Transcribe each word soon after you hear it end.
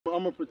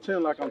gonna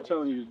pretend like I'm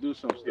telling you to do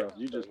some stuff.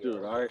 You just do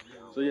it, all right?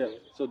 So yeah,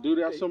 so do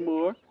that some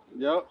more.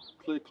 Yep.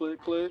 Click,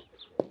 click, click.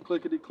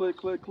 Clickety, click,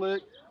 click,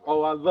 click.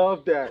 Oh, I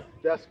love that.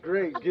 That's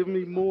great. Give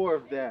me more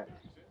of that.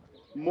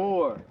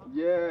 More.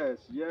 Yes,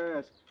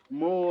 yes.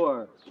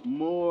 More.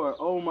 More.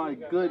 Oh my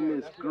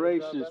goodness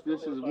gracious.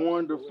 This is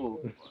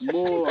wonderful.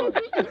 More.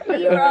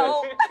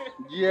 Yes.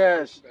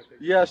 Yes.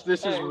 Yes,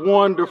 this is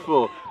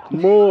wonderful.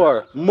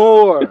 More.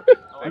 More.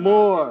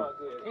 More.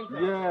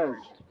 Yes.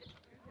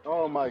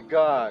 Oh my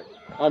God.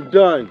 I'm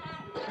done.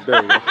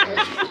 There we go.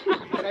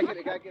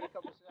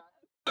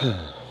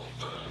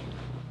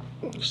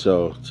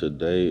 So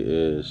today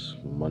is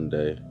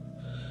Monday.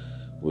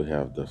 We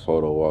have the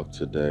photo walk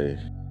today.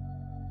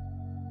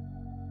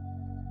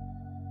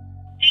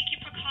 Thank you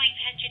for calling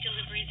Pantry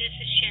Delivery. This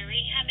is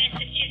Sherry. How may I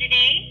assist you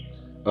today?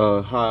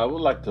 Hi, I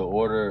would like to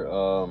order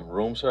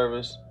room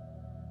service.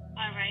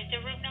 All right, the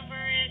room number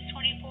is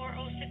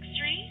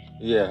 24063.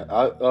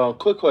 Yeah,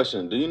 quick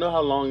question. Do you know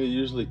how long it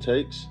usually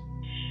takes?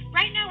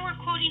 Right now we're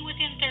quoting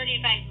within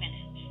 35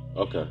 minutes.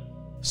 Okay.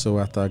 So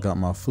after I got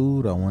my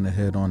food, I went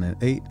ahead on and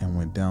ate and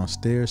went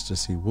downstairs to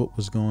see what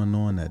was going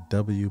on at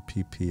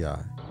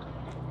WPPI.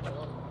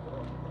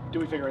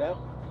 Did we figure it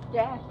out?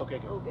 Yeah. Okay,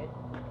 good. Oh, good.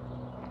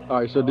 All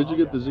right, so did you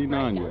get the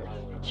Z9 yet?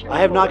 I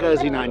have not got a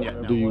Z9 yet.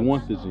 No. Do you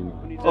want the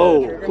Z9?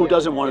 Oh, who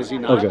doesn't want a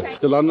Z9? Okay,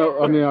 because I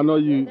know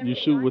you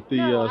shoot with the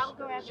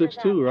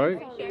 6.2,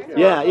 right?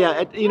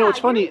 Yeah. You know, it's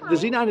funny. The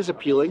Z9 is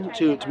appealing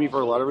to me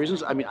for a lot of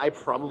reasons. I mean, I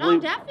probably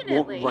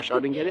won't rush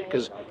out and get it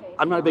because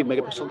I'm not a big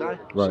megapixel guy.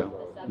 Right.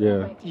 So.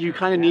 Yeah. You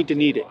kind of need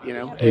it, you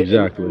know?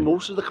 Exactly. And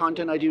most of the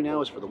content I do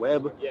now is for the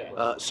web.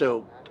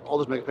 So all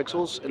those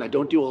megapixels, and I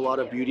don't do a lot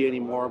of beauty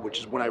anymore, which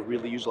is when I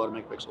really use a lot of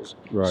megapixels.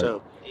 Right.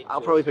 So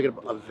I'll probably pick it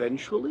up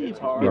eventually,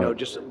 you know,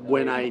 just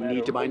when I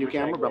need to buy a new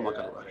camera, but I'm not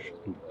going to rush.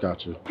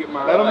 Gotcha. Let them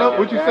know.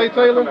 What'd you say,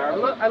 Taylor?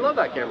 I love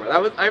that camera.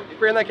 I've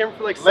ran that camera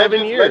for like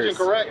 7 years. Legend,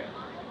 correct?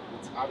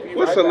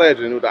 What's the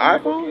legend? The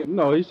iPhone?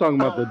 No, he's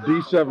talking about the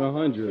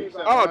D700.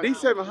 Oh,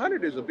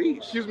 D700 is a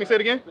beast. Excuse me, say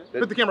it again.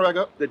 Put the camera back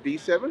up. The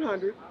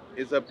D700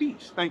 is a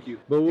beast. Thank you.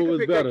 But what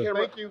was better?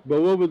 Thank you.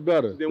 But what was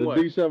better? The what?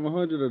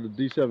 D700 or the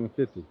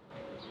D750?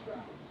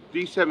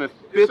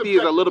 D750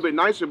 is a little bit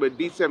nicer, but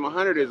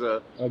D700 is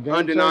a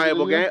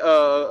undeniable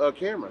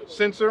camera.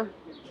 Sensor?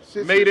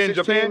 Made in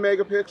 16 Japan?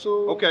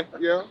 megapixel. Okay.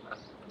 Yeah.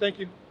 Thank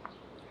you.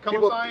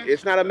 Color science?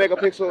 It's not a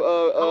megapixel.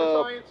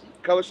 Color science?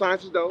 Color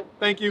science is dope.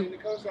 Thank you. And the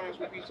color science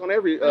repeats on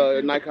every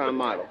Nikon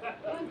model.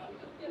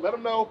 Let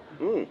them know.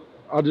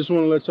 I just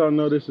want to let y'all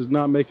know this is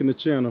not making the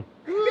channel.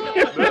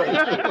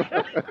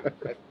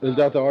 Is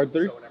that the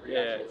R3? Yeah,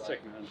 it's sick,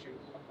 man.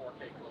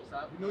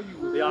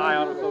 The eye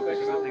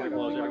autofocus is the thing that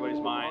blows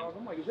everybody's mind.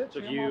 So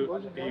if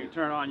you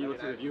turn on, you look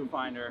through the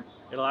viewfinder,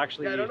 it'll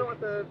actually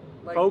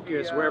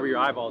focus wherever your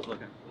eyeball's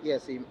looking. Yeah,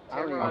 see, I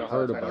don't even I've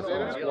heard about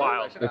that. It's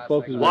wild. It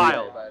focuses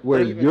Wild.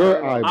 where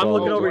your eyeball. I'm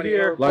looking over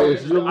here. Like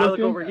if you're I look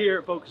looking over here,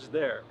 it focuses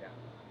there.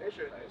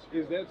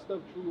 Is that stuff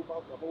true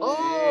about the whole?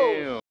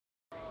 Oh!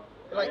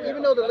 Like,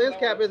 even though the lens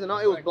cap isn't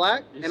on, it was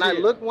black, and I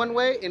looked one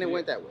way, and it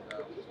went that way.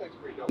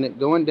 And it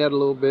going dead a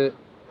little bit.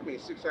 I mean,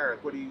 6 hours.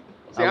 What do you?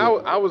 See,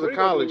 I was a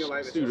college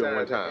student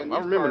one time. I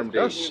remember them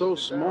days. That's so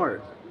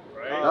smart.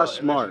 That's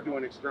smart.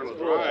 Doing external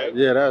drive.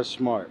 Yeah, that's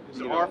smart.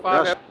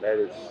 That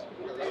is.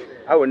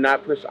 I would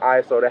not push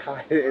ISO that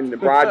high in the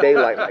broad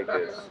daylight like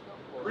this.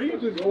 You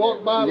just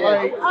walk by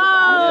like.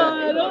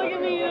 Oh, don't look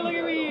at me, don't look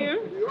at me.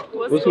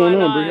 What's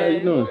going on, Bree? How you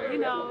doing? You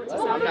know,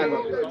 just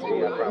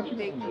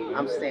thank you.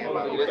 I'm Stan.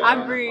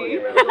 I'm Bree.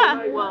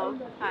 Well,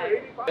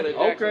 hi.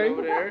 Okay.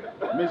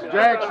 Miss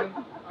Jackson.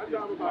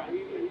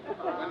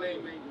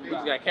 He's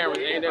got cameras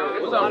in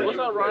there. What's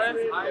up, Ryan?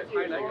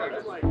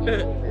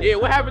 Yeah,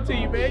 what happened to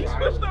you, man? You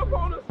switched up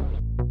on us.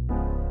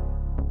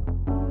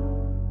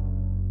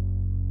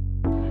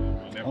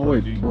 Oh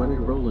wait, boy, they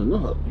rolling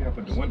up. You gotta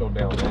put the window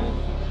down, man.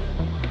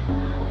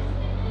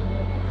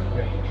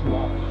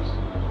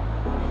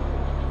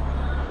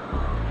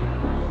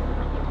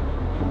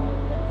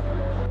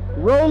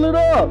 Roll it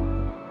up.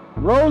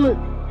 Roll it.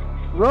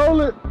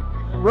 Roll it.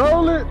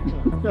 Roll it.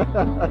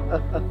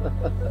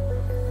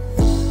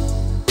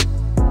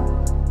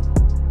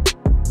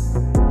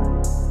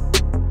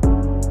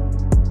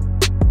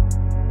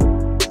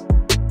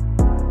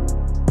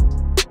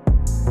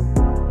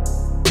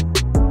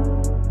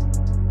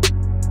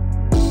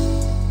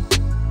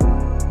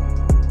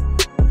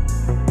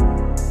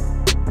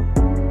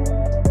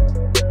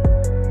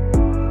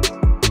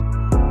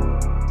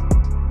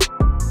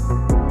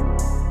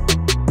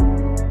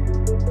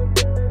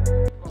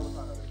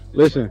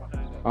 Listen,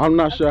 I'm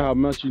not sure how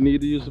much you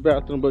need to use the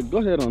bathroom, but go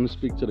ahead on and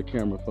speak to the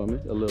camera for me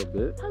a little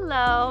bit.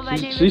 Hello, my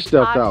name is She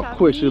stepped out Tasha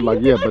quick. She was Me.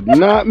 like, yeah, but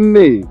not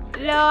me.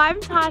 No,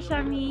 I'm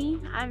Tasha Me.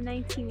 I'm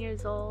 19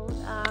 years old.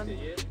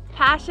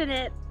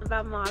 Passionate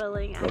about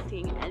modeling,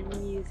 acting, and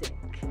music.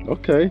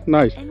 Okay,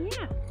 nice. And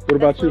yeah. What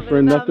about you,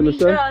 friend? Nothing to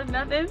say?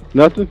 Nothing.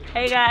 Nothing?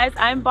 Hey guys,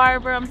 I'm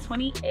Barbara. I'm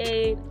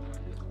 28.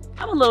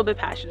 I'm a little bit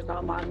passionate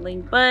about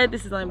modeling, but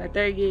this is only my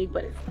 3rd gig,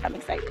 but I'm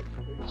excited.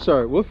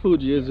 Sir, what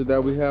Fuji is it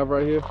that we have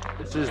right here?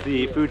 This is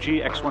the Fuji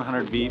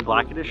X100V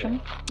Black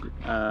Edition.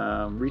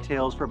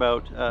 Retails for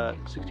about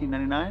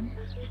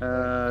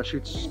 $16.99.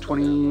 Shoots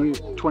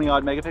 20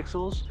 odd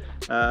megapixels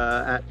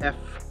at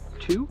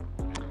f2.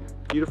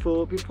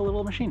 Beautiful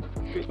little machine.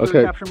 Good to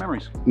Okay. capture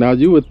memories. Now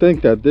you would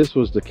think that this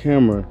was the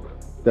camera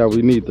that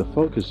we need to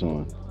focus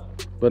on,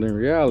 but in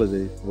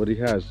reality, what he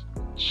has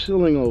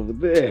chilling over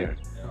there,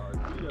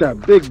 that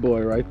big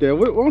boy right there.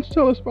 Why don't you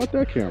tell us about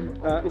that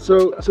camera?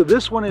 So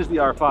this one is the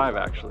R5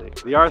 actually.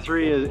 The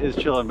R3 is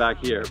chilling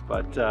back here,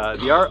 but the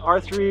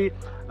R3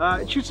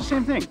 it shoots the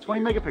same thing,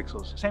 20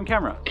 megapixels, same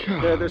camera.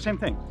 They're the same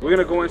thing. We're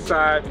gonna go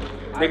inside.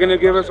 They're gonna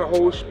give us a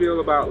whole spiel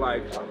about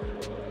like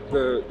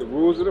the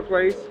rules of the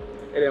place,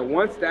 and then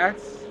once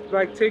that's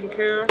like taken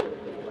care of,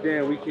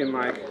 then we can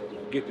like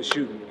get to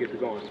shooting, get to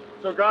going.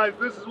 So guys,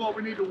 this is what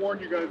we need to warn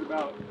you guys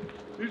about.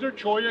 These are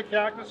cholla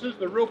cactuses.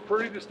 They're real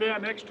pretty to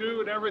stand next to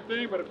and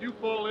everything, but if you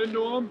fall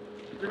into them,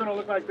 you're gonna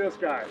look like this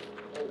guy.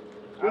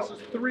 This is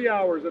 3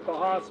 hours at the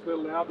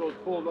hospital to have those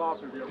pulled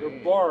off of you. They're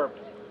barbed.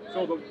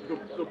 So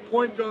the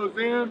point goes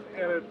in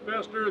and it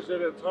festers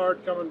and it's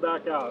hard coming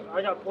back out.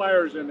 I got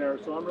pliers in there,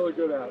 so I'm really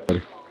good at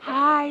it.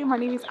 Hi, my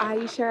name is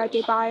Aisha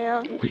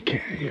Adebayo. We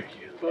can't hear you.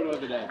 I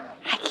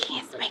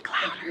can't speak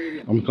louder.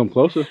 I'm gonna come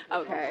closer.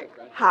 Okay.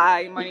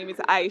 Hi, my name is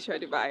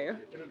Aisha Adebayo.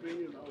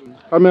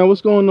 Hey man, what's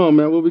going on,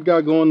 man? What we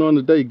got going on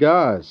today,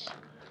 guys?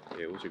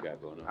 Yeah, what you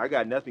got going on? I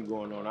got nothing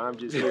going on. I'm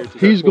just here to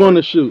He's support. going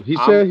to shoot. He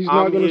said he's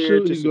not going to here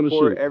shoot. He's going to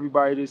support shoot.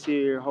 everybody that's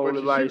here, hold the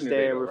you light, shooting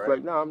today, stand, though, reflect.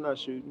 right? No, I'm not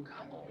shooting.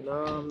 No,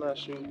 I'm not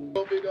shooting.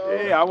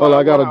 Yeah, Hold on,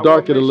 I got to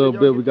dark it a little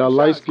bit. We got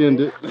light skinned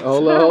it.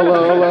 Hold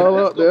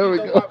on. There we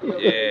go.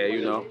 Yeah,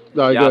 you know,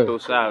 All right, go Yato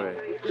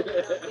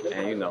Save.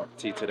 And you know,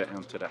 T to the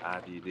M to the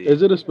IDD.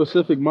 Is it a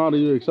specific model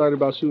you're excited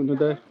about shooting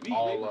today?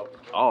 All of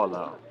them. All of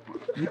them.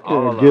 You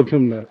All can't of give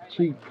them. him that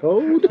cheat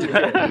code.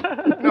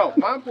 No,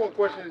 my important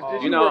question is,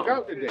 did you know, work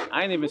out today?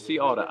 I didn't even see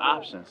all the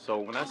options. So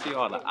when I see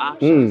all the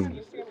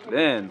options,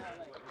 then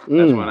that's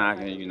Mm. when I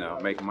can, you know,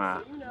 make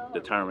my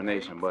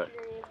determination. But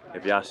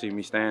if y'all see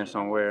me stand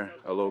somewhere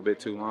a little bit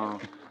too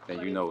long, then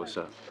you know what's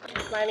up.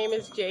 My name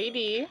is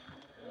JD.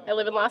 I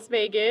live in Las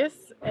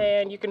Vegas,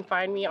 and you can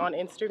find me on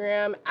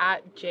Instagram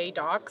at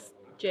JDawks,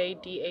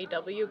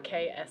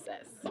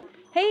 JDAWKSS.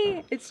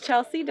 Hey, it's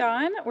Chelsea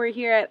Dawn. We're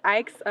here at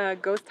Ike's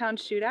Ghost Town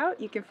Shootout.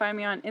 You can find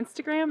me on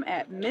Instagram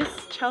at Miss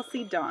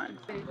Chelsea Dawn.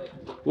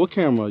 What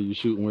camera are you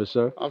shooting with,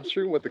 sir? I'm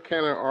shooting with the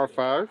Canon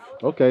R5.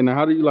 Okay, now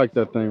how do you like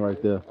that thing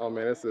right there? Oh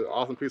man, it's an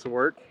awesome piece of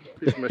work.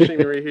 Piece of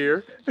machinery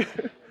here.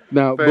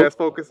 Now, Fast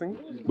focusing.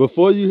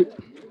 Before you,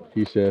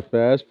 he said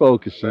fast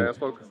focusing. Fast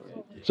focusing.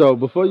 So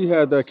before you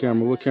had that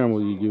camera, what camera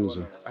were you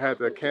using? I had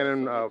the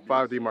Canon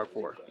 5D Mark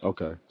IV.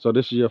 Okay, so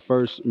this is your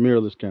first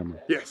mirrorless camera.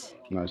 Yes.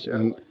 Nice.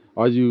 And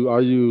are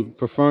you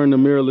preferring the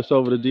mirrorless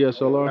over the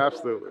DSLR?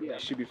 Absolutely. You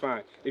should be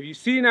fine. If you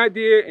see an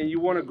idea and you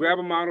want to grab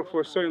a model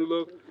for a certain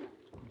look,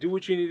 do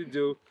what you need to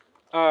do.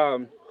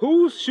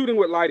 Who's shooting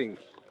with lighting?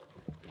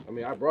 I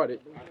mean, I brought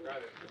it.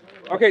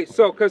 Okay,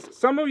 so because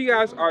some of you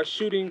guys are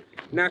shooting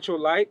natural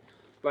light,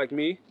 like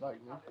me,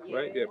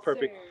 right? Yeah,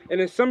 perfect.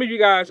 And then some of you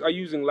guys are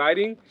using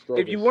lighting.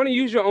 If you want to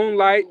use your own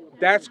light,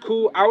 that's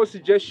cool. I would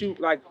suggest you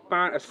like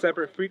find a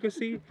separate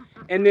frequency.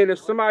 And then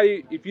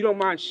if you don't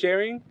mind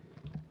sharing,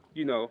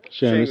 you know,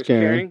 Sharing is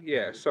caring.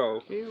 Yeah,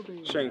 so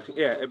sharing,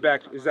 yeah,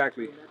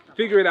 exactly.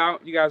 Figure it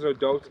out. You guys are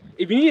adults.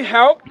 If you need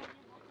help,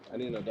 I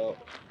need an adult.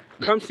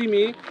 come see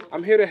me.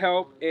 I'm here to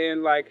help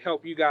and like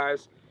help you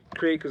guys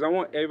create, because I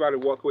want everybody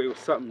to walk away with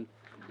something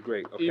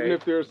great. Okay. Even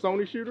if they're a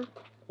Sony shooter?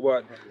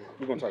 What?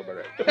 We're gonna talk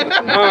about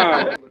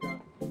that.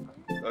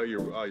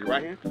 Your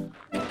right hand?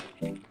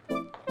 And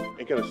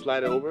kind of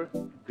slide it over.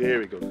 There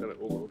we go. Kind of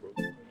over.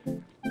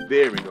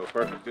 There we go.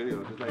 Perfect. There you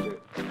go. Just like that.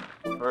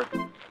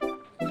 Perfect.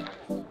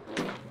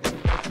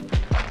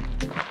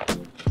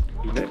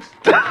 You next.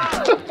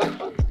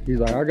 He's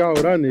like, I got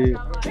what I need.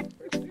 I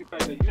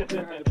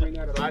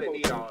didn't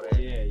need all that.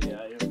 Yeah.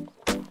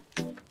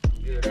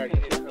 Yeah, that you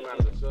didn't come out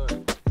of the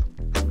sun.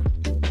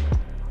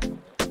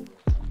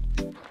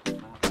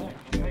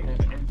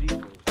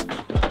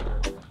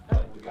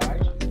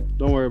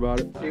 Don't worry about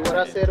it. See what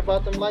I said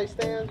about them light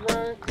stands,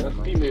 Brian? That's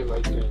female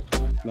light stand.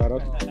 No,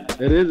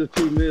 it is a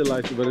T-mid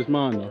light, but it's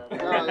mine though.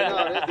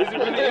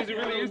 Is it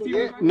really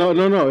T-mid? No,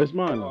 it's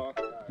mine though.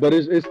 But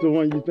it's the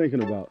one you're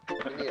thinking about. You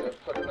need to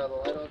put another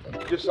light on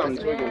top. Just something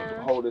so we can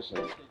hold this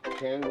in.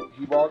 Can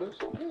he borrow this?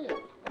 Yeah.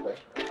 Okay.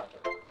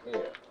 Yeah.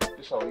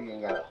 Just so he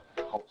ain't got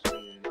to hold it.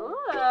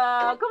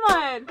 Oh, come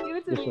on, give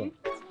it to What's me.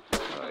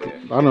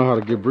 I know how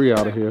to get Bree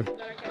out of here.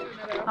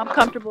 I'm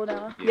comfortable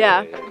now.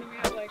 Yeah.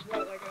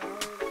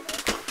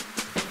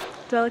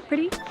 Do I look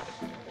pretty?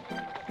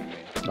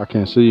 I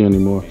can't see you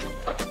anymore.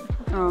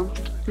 Oh,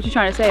 what you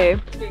trying to say? I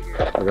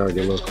gotta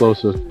get a little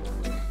closer.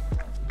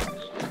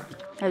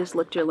 I just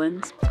licked your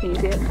lens. Can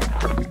you see it?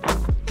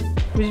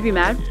 Would you be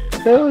mad?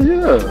 Hell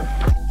yeah.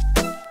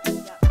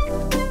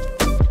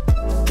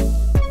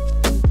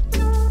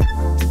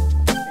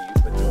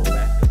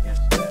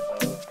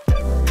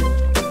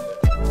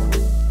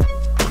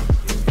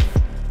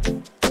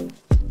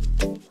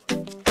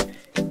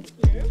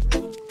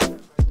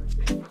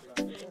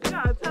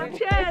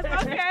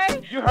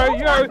 You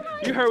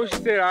heard what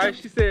she said, all right?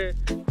 She said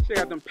she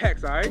got them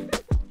pecs, all right?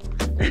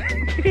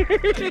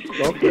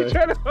 Okay.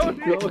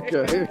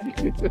 Okay.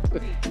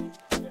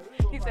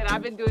 He said,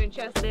 I've been doing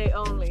chest day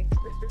only.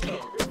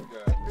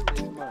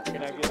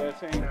 Can I get that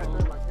same?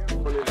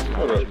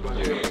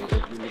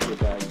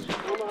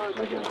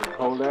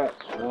 Hold that.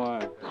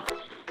 One.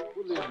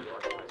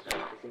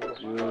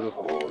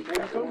 Beautiful.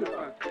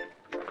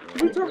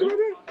 We talk about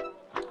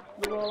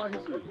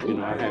that? You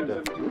know, I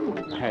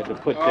had to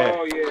put that.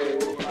 Oh, yeah.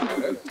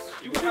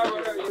 You can have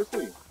that. Let's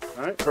see.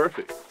 All right,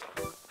 perfect.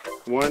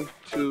 1,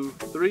 2,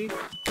 3.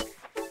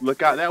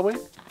 Look out that way.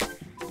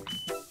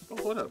 Oh,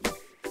 hold up.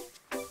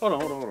 Hold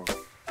on.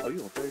 Oh,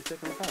 you on 30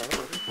 seconds of power.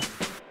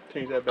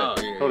 Change that back.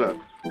 Oh, yeah, hold up.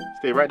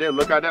 Stay right there.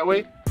 Look out that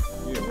way.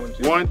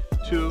 Yeah, 1,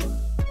 2,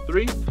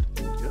 3. Yep.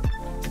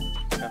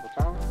 Half a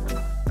power.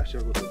 I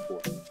should go to the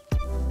 4.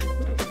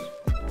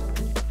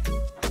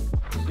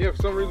 Yeah, for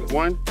some reason.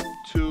 1,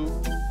 2,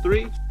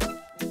 3.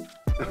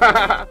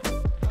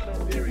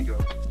 There we go.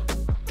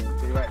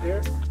 Stay right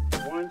there.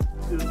 1,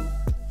 2.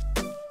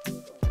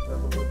 Up a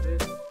little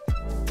bit.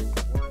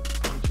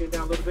 1. Chin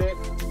down a little bit.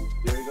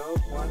 There we go.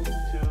 1, 2,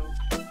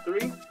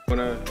 3.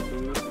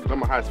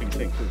 I'm a high speed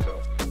tank too, so.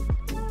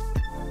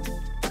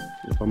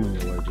 If I'm in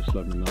your way, just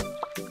let me know.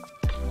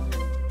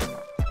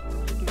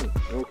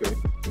 Okay.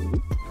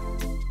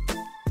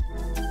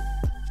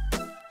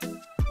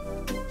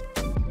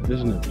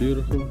 Isn't it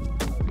beautiful?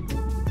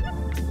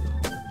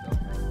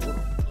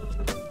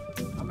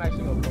 I'm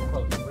actually gonna come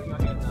close. Bring your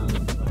hand down.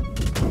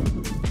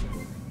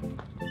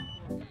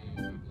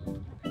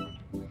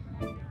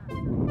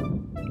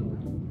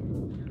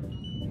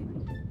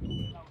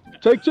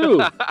 Take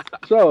 2.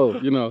 So,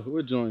 you know,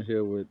 we're joined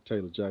here with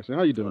Taylor Jackson.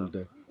 How you doing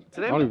today?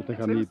 I don't even think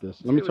I need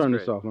this. Let me turn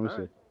this off. Let me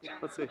see.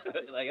 Let's see. How's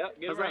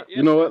that?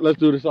 You know what? Let's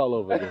do this all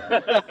over again.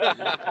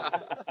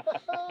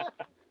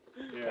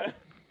 Yeah.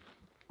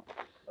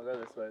 I'll go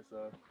this way,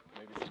 so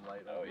maybe some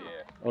light. Oh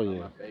yeah. Oh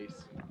yeah. My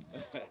face.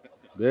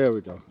 There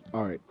we go.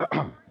 All right.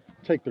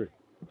 Take 3.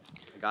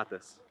 I got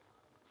this.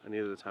 I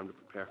needed the time to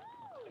prepare.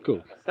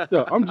 Cool.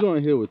 Yeah, I'm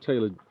joined here with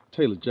Taylor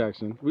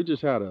Jackson. We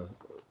just had a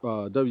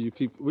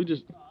WPPI. We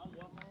just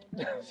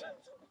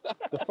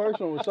the first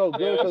one was so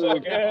good because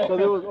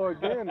it was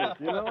organic,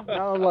 you know.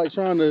 Now I'm like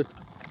trying to.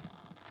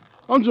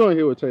 I'm joined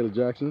here with Taylor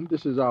Jackson.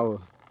 This is our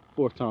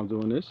 4th time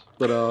doing this,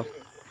 but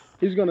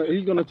he's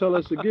gonna tell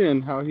us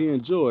again how he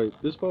enjoyed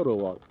this photo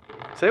walk.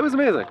 Today was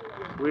amazing.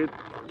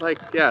 I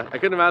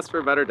couldn't have asked for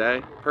a better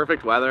day.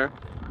 Perfect weather.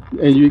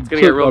 And you it's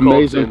gonna took get real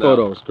amazing cold soon,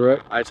 photos,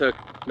 correct? I took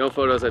no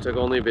photos. I took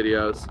only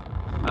videos,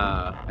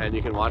 and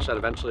you can watch that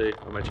eventually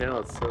on my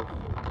channel. So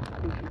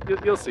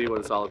you'll see what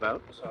it's all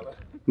about.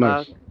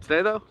 Nice.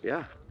 Today though,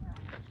 yeah.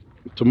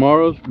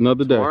 Tomorrow's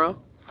another day. Tomorrow,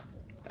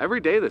 every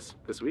day this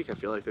week, I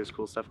feel like there's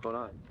cool stuff going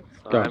on.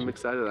 So Gotcha. I'm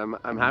excited.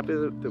 I'm happy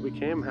that we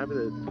came. I'm happy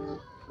that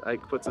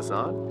Ike puts us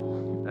on,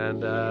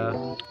 and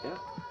All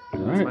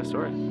that's right. my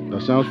story.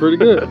 That sounds pretty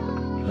good.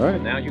 All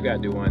right. Now you gotta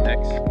do one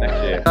next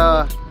year.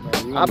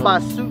 I buy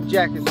suit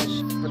jackets and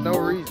shit for no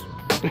reason.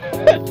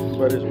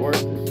 But it's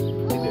worth it.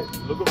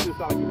 Look up to the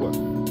side of your work.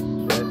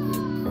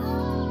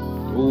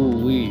 Ooh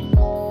wee.